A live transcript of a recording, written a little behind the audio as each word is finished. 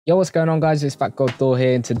Yo, what's going on, guys? It's Fat God Thor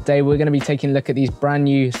here, and today we're going to be taking a look at these brand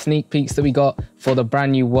new sneak peeks that we got for the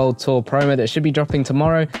brand new World Tour promo that should be dropping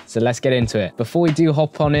tomorrow. So let's get into it. Before we do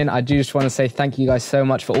hop on in, I do just want to say thank you guys so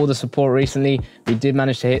much for all the support recently. We did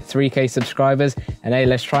manage to hit 3K subscribers, and hey,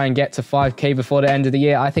 let's try and get to 5K before the end of the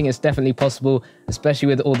year. I think it's definitely possible, especially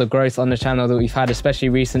with all the growth on the channel that we've had, especially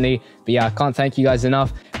recently. But yeah, I can't thank you guys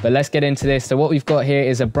enough. But let's get into this. So what we've got here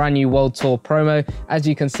is a brand new World Tour promo. As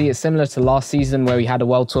you can see, it's similar to last season where we had a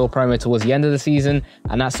World Tour promo towards the end of the season,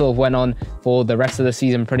 and that sort of went on for the rest of the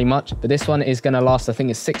season pretty much. But this one is going to last, I think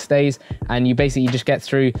it's 6 days, and you basically just get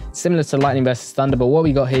through similar to Lightning versus Thunder. But what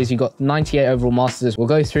we got here is you got 98 overall Masters. We'll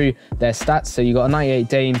go through their stats. So you got a 98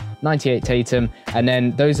 Dame, 98 Tatum, and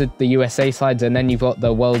then those are the USA sides, and then you've got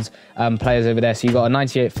the world's players over there. So you got a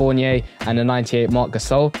 98 Fournier and a 98 Marc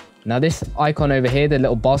Gasol. Now this icon over here, the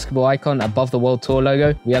little basketball icon above the World Tour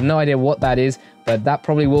logo, we have no idea what that is, but that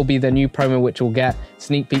probably will be the new promo which we'll get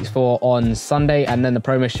sneak peeks for on Sunday, and then the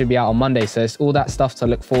promo should be out on Monday. So it's all that stuff to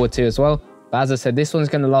look forward to as well. But as I said, this one's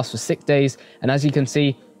going to last for 6 days, and as you can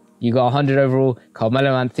see, you got 100 overall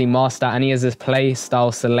Carmelo Anthony master, and he has this play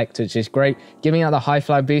style select, which is great, giving out the high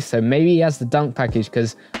fly boost. So maybe he has the dunk package,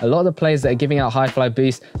 because a lot of the players that are giving out high fly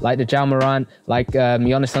boost, like the Ja Morant, like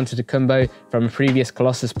Giannis Antetokounmpo from a previous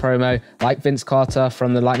Colossus promo, like Vince Carter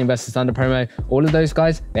from the Lightning vs Thunder promo, all of those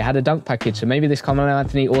guys, they had a dunk package. So maybe this Carmelo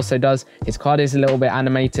Anthony also does. His card is a little bit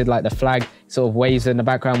animated, like the flag sort of waves in the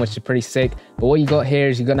background, which is pretty sick. But what you got here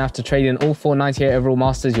is you're going to have to trade in all 4 98 overall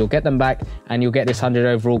masters. You'll get them back, and you'll get this 100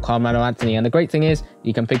 overall Carmelo Anthony. And the great thing is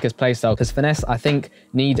you can pick his playstyle, because Finesse, I think,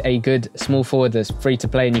 need a good small forward that's free to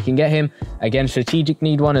play, and you can get him. Again, Strategic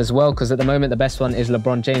need one as well, because at the moment the best one is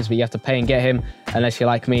LeBron James, but you have to pay and get him unless you're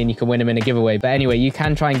like me and you can win him in a giveaway. But anyway, you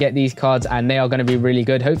can try and get these cards, and they are going to be really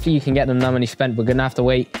good. Hopefully you can get them no money spent. We're going to have to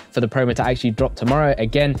wait for the promo to actually drop tomorrow.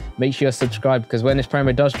 Again, make sure you're subscribed, because when this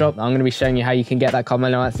promo does drop, I'm going to be showing you how you can get that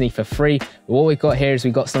Carmelo Anthony for free. But what we've got here is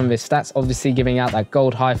we've got some of his stats, obviously giving out that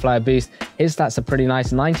gold high flyer boost. His stats are pretty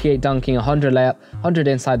nice: 98 dunking, 100 layup, 100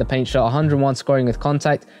 inside the paint shot, 101 scoring with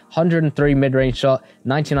contact, 103 mid-range shot,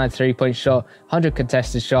 99 three-point shot, 100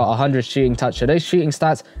 contested shot, 100 shooting touch. So those shooting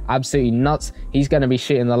stats, absolutely nuts. He's going to be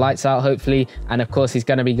shooting the lights out, hopefully, and of course he's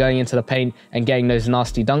going to be going into the paint and getting those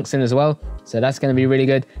nasty dunks in as well. So that's going to be really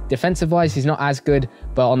good. Defensive wise, he's not as good,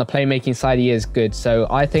 but on the playmaking side, he is good. So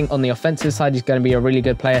I think on the offensive side, he's going to be a really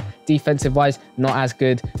good player. Defensive wise, not as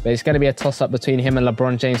good, but it's going to be a toss up between him and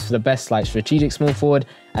LeBron James for the best like strategic small forward.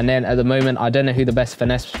 And then at the moment, I don't know who the best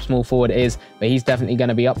finesse small forward is, but he's definitely going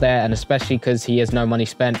to be up there. And especially because he has no money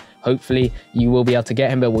spent, hopefully you will be able to get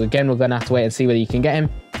him. But again, we're going to have to wait and see whether you can get him.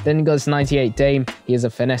 Then you got this 98 Dame. He is a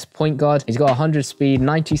finesse point guard. He's got 100 speed,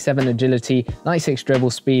 97 agility, 96 dribble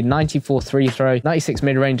speed, 94 free throw, 96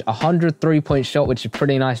 mid-range, 100 three-point shot, which is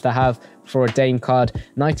pretty nice to have for a Dame card,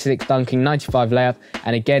 96 dunking, 95 layup.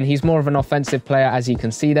 And again, he's more of an offensive player, as you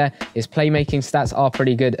can see there. His playmaking stats are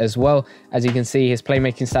pretty good as well. As you can see, his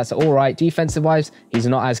playmaking stats are all right. Defensive wise, he's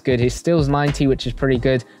not as good. His steals 90, which is pretty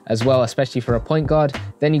good as well, especially for a point guard.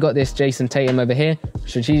 Then you got this Jason Tatum over here,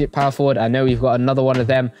 strategic power forward. I know we've got another one of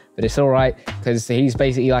them, but it's all right, because he's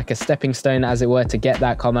basically like a stepping stone, as it were, to get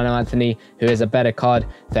that Carmelo Anthony, who is a better card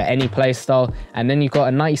for any play style. And then you've got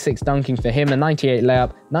a 96 dunking for him, a 98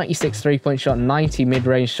 layup, 96 three-point shot, 90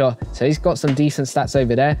 mid-range shot. So he's got some decent stats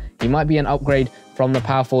over there. He might be an upgrade from the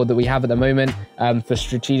power forward that we have at the moment, for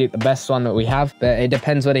strategic, the best one that we have. But it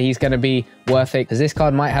depends whether he's going to be worth it, because this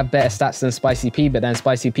card might have better stats than Spicy P, but then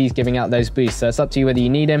Spicy P is giving out those boosts. So it's up to you whether you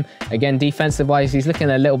need him. Again, defensive wise, he's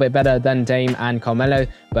looking a little bit better than Dame and Carmelo,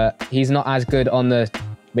 but he's not as good on the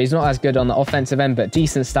offensive end, but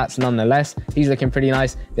decent stats nonetheless. He's looking pretty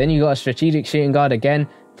nice. Then you got a strategic shooting guard again.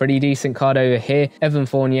 Pretty decent card over here. Evan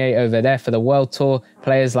Fournier over there for the World Tour.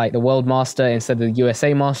 Players like the World Master instead of the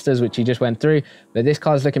USA Masters, which he just went through. But this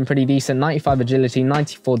card's looking pretty decent. 95 agility,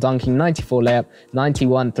 94 dunking, 94 layup,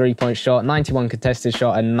 91 three-point shot, 91 contested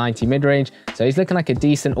shot, and 90 mid-range. So he's looking like a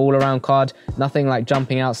decent all-around card. Nothing like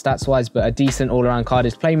jumping out stats-wise, but a decent all-around card.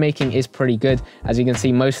 His playmaking is pretty good. As you can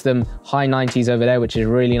see, most of them high 90s over there, which is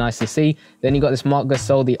really nice to see. Then you got this Marc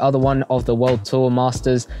Gasol, the other one of the World Tour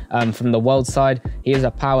Masters, from the world side. He is a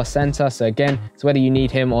power center, so again, it's whether you need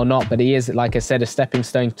him or not, but he is, like I said, a stepping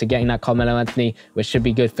stone to getting that Carmelo Anthony, which should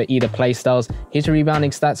be good for either play styles. His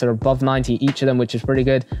rebounding stats are above 90 each of them, which is pretty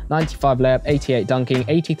good. 95 layup, 88 dunking,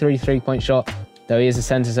 83 three-point shot, though he is a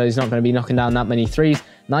center, so he's not going to be knocking down that many threes.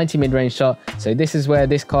 90 mid-range shot. So this is where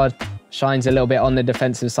this card shines a little bit on the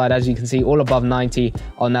defensive side. As you can see, all above 90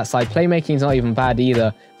 on that side. Playmaking is not even bad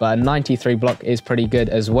either, but a 93 block is pretty good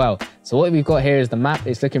as well. So what we've got here is the map.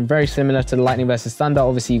 It's looking very similar to the Lightning versus Thunder.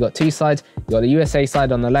 Obviously, you got two sides. You got the USA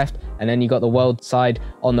side on the left, and then you got the world side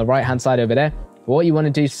on the right hand side over there. What you want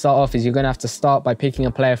to do to start off is you're going to have to start by picking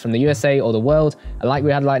a player from the USA or the world, and like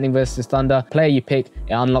we had Lightning versus Thunder, player you pick,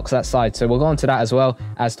 it unlocks that side. So we'll go on to that as well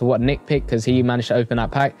as to what Nick picked, because he managed to open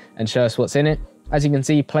that pack and show us what's in it. As you can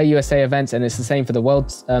see, play USA events, and it's the same for the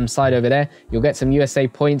world side over there. You'll get some USA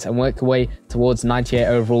points and work your way towards 98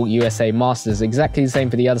 overall USA Masters. Exactly the same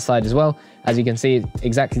for the other side as well. As you can see,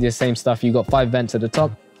 exactly the same stuff. You've got 5 events at the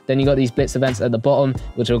top. Then you got these blitz events at the bottom,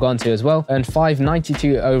 which we'll go on to as well. Earn 5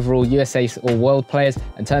 92 overall USA or world players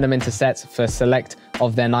and turn them into sets for select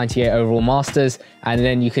of their 98 overall masters. And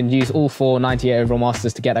then you can use all 4 98 overall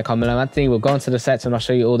masters to get that Carmelo Anthony. We'll go on to the sets and I'll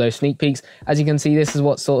show you all those sneak peeks. As you can see, this is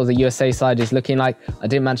what sort of the USA side is looking like. I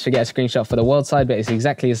didn't manage to get a screenshot for the world side, but it's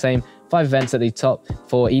exactly the same. 5 events at the top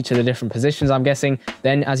for each of the different positions, I'm guessing.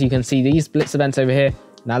 Then as you can see, these blitz events over here.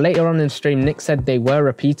 Now later on in the stream, Nick said they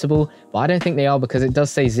were repeatable, but I don't think they are, because it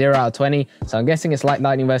does say 0 out of 20. So I'm guessing it's like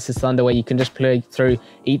Lightning versus Thunder, where you can just play through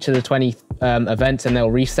each of the 20 events and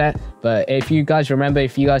they'll reset. But if you guys remember,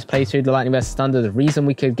 if you guys play through the Lightning versus Thunder, the reason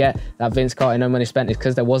we could get that Vince Carter No Money Spent is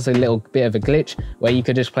because there was a little bit of a glitch where you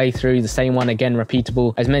could just play through the same one again,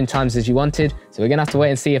 repeatable as many times as you wanted. So we're gonna have to wait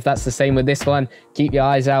and see if that's the same with this one. Keep your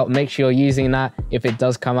eyes out, make sure you're using that if it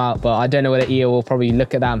does come out. But I don't know whether EA will probably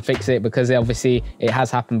look at that and fix it, because obviously it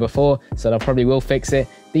has happened before, so they'll probably will fix it.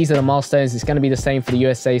 These are the milestones. It's going to be the same for the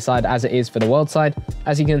USA side as it is for the world side.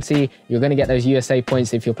 As you can see, you're going to get those USA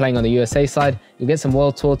points if you're playing on the USA side. You'll get some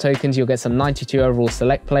World Tour tokens. You'll get some 92 overall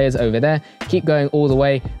select players over there. Keep going all the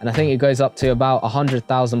way, and I think it goes up to about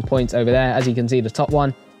 100,000 points over there. As you can see, the top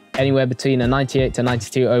one, anywhere between a 98 to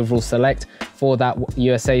 92 overall select for that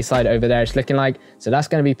USA side over there, it's looking like. So that's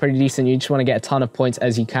going to be pretty decent. You just want to get a ton of points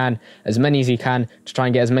as you can, as many as you can, to try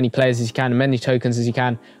and get as many players as you can, and many tokens as you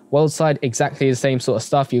can. World side, exactly the same sort of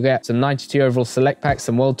stuff. You get some 92 overall select packs,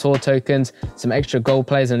 some World Tour tokens, some extra gold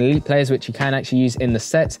players and elite players, which you can actually use in the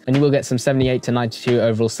set, and you will get some 78 to 92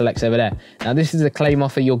 overall selects over there. Now this is a claim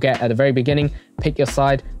offer you'll get at the very beginning. Pick your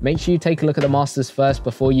side. Make sure you take a look at the Masters first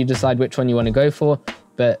before you decide which one you want to go for.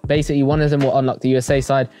 But basically, one of them will unlock the USA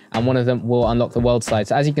side and one of them will unlock the world side.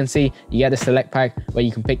 So as you can see, you get a select pack where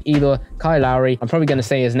you can pick either Kyle Lowry, I'm probably going to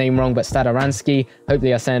say his name wrong, but Stadaransky,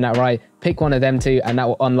 hopefully I'm saying that right. Pick one of them two and that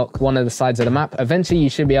will unlock one of the sides of the map. Eventually, you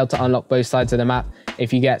should be able to unlock both sides of the map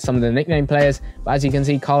if you get some of the nickname players. But as you can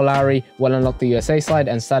see, Kyle Lowry will unlock the USA side,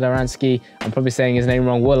 and Stadaransky, I'm probably saying his name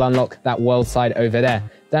wrong, will unlock that world side over there.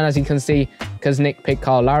 Then as you can see, because Nick picked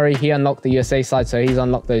Kyle Lowry, he unlocked the USA side, so he's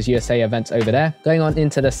unlocked those USA events over there. Going on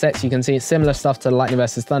into the sets, you can see similar stuff to the Lightning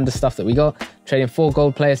versus Thunder stuff that we got. Trading 4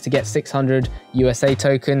 gold players to get 600 USA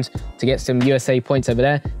tokens to get some USA points over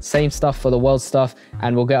there. Same stuff for the world stuff,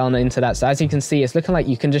 and we'll get on into that. So as you can see, it's looking like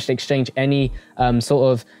you can just exchange any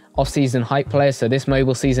sort of off-season hype players. So this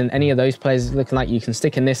mobile season, any of those players is looking like you can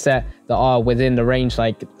stick in this set that are within the range,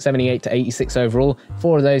 like 78 to 86 overall.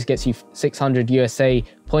 4 of those gets you 600 USA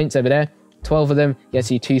points over there. 12 of them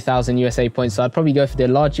gets you 2,000 USA points. So I'd probably go for the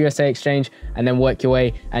large USA exchange and then work your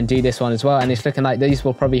way and do this one as well. And it's looking like these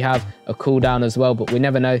will probably have a cooldown as well, but we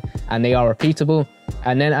never know, and they are repeatable.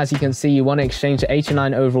 And then as you can see, you want to exchange the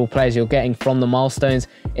 89 overall players you're getting from the milestones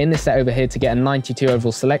in this set over here to get a 92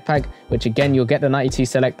 overall select pack, which again, you'll get the 92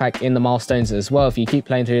 select pack in the milestones as well if you keep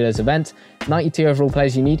playing through those events. 92 overall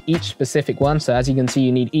players, you need each specific one. So as you can see,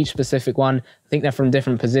 you need each specific one. I think they're from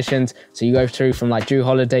different positions. So you go through from like Drew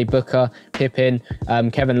Holiday, Booker, Pippen,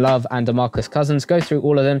 Kevin Love, and DeMarcus Cousins. Go through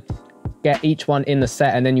all of them, get each one in the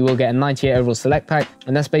set, and then you will get a 98 overall select pack,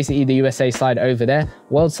 and that's basically the USA side over there.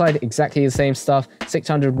 World side, exactly the same stuff.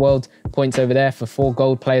 600 world points over there for 4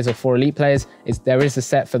 gold players or 4 elite players. There is a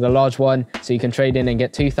set for the large one, so you can trade in and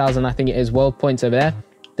get 2,000, I think it is, world points over there.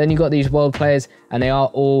 Then you got these world players, and they are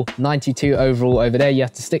all 92 overall over there. You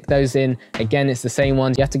have to stick those in. Again, it's the same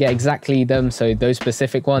ones. You have to get exactly them, so those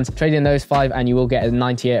specific ones. Trade in those 5 and you will get a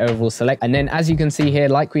 98 overall select. And then as you can see here,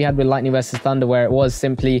 like we had with Lightning versus Thunder, where it was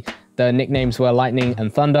simply the nicknames were Lightning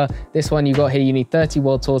and Thunder. This one you got here, you need 30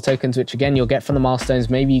 World Tour tokens, which again, you'll get from the milestones.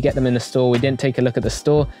 Maybe you get them in the store. We didn't take a look at the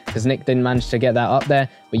store because Nick didn't manage to get that up there,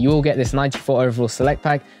 but you will get this 94 overall select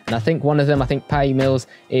pack. And I think one of them, I think Patty Mills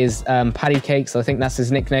is Patty Cakes. I think that's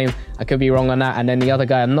his nickname. I could be wrong on that. And then the other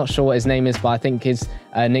guy, I'm not sure what his name is, but I think his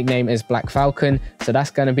nickname is Black Falcon. So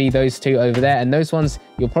that's going to be those 2 over there. And those ones,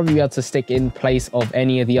 you'll probably be able to stick in place of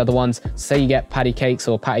any of the other ones. Say you get Patty Cakes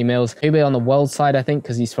or Patty Mills. He'll be on the world side, I think,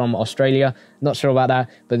 because he's from Australia. Not sure about that,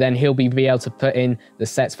 but then he'll be able to put in the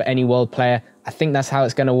sets for any world player. I think that's how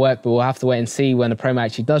it's going to work, but we'll have to wait and see when the promo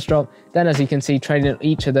actually does drop. Then as you can see, trading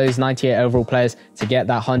each of those 98 overall players to get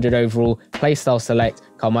that 100 overall playstyle select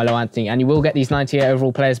Carmelo Anthony, and you will get these 98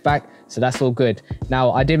 overall players back, so that's all good.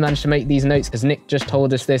 Now, I did manage to make these notes because Nick just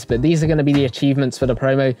told us this, but these are going to be the achievements for the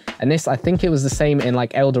promo, and this, I think it was the same in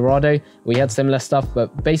like El Dorado. We had similar stuff,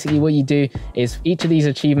 but basically what you do is each of these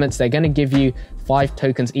achievements, they're going to give you 5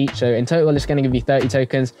 tokens each, so in total it's going to give you 30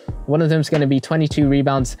 tokens. One of them is going to be 22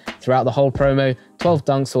 rebounds throughout the whole promo, 12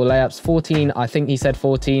 dunks or layups, 14, I think he said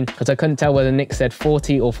 14, because I couldn't tell whether Nick said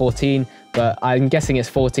 40 or 14, but I'm guessing it's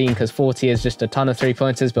 14 because 40 is just a ton of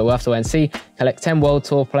 3-pointers, but we'll have to wait and see. Collect 10 World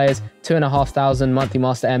Tour players, 2,500 monthly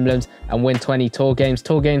master emblems, and win 20 tour games.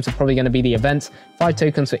 Tour games are probably going to be the events. 5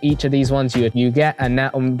 tokens for each of these ones you get, and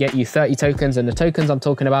that will get you 30 tokens. And the tokens I'm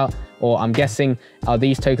talking about, or I'm guessing, are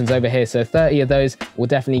these tokens over here. So 30 of those will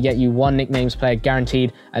definitely get you 1 nicknames player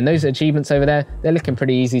guaranteed. And those achievements over there, they're looking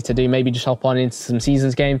pretty easy to do. Maybe just hop on into some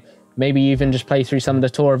seasons game. Maybe even just play through some of the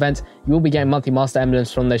tour events. You will be getting monthly master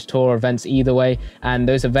emblems from those tour events either way, and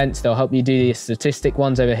those events, they'll help you do the statistic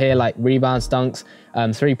ones over here like rebounds, dunks,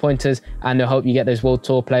 3-pointers, and they'll help you get those world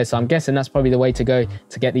tour players. So I'm guessing that's probably the way to go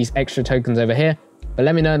to get these extra tokens over here. But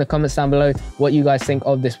let me know in the comments down below what you guys think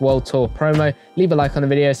of this World Tour promo. Leave a like on the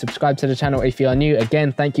video, subscribe to the channel if you are new.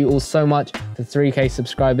 Again, thank you all so much for 3K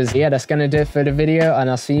subscribers. Yeah, that's going to do it for the video, and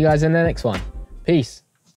I'll see you guys in the next one. Peace.